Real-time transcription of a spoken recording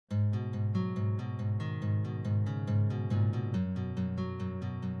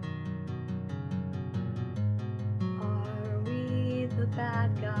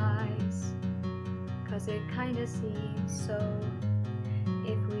bad guys, 'cause it kinda seems so.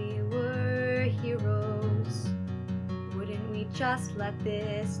 If we were heroes, wouldn't we just let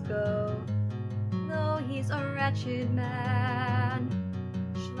this go? Though he's a wretched man,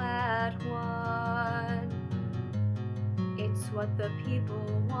 Schlatt one. It's what the people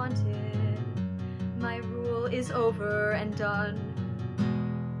wanted. My rule is over and done.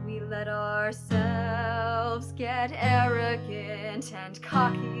 We let ourselves get arrogant and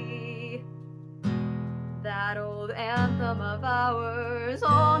cocky. That old anthem of ours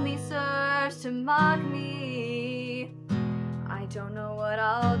only serves to mock me. I don't know what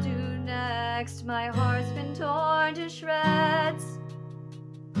I'll do next. My heart's been torn to shreds.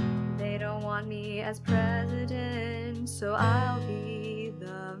 They don't want me as president, so I'll be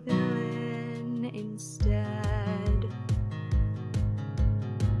the villain instead.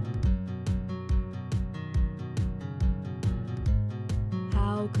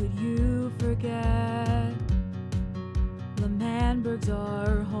 How could you forget? L'Manberg's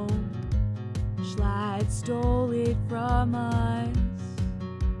our home. Schlatt stole it from us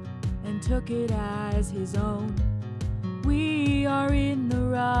and took it as his own. We are in the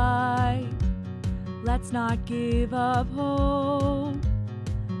right. Let's not give up hope.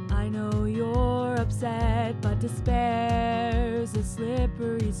 I know you're upset, but despair's a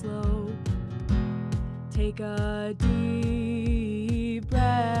slippery slope. Take a deep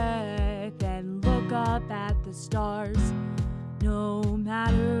breath and look up at the stars. No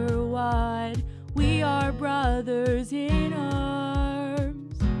matter what, we are brothers in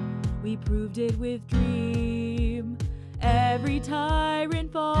arms. We proved it with Dream. Every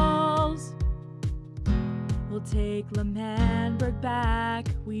tyrant falls. We'll take L'Manberg back.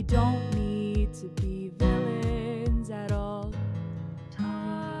 We don't need to be villains at all.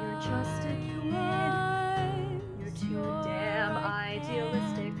 Tommy, you're just a kid. You're too damn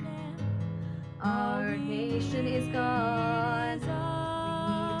idealistic. Our nation is gone.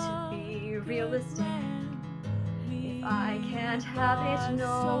 We need to be realistic. If I can't have it,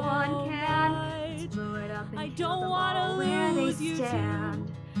 no one can. Let's blow it up and I kill don't them wanna all where they lose you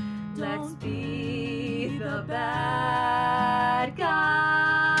stand. Let's Don't be the bad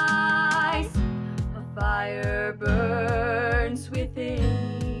guys. A fire burns within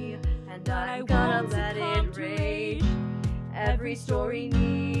me, and I'm gonna let it rage. Every story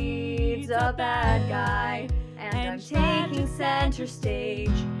needs a bad guy, and I'm taking center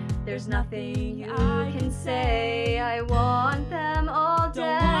stage. There's nothing you can say. I want that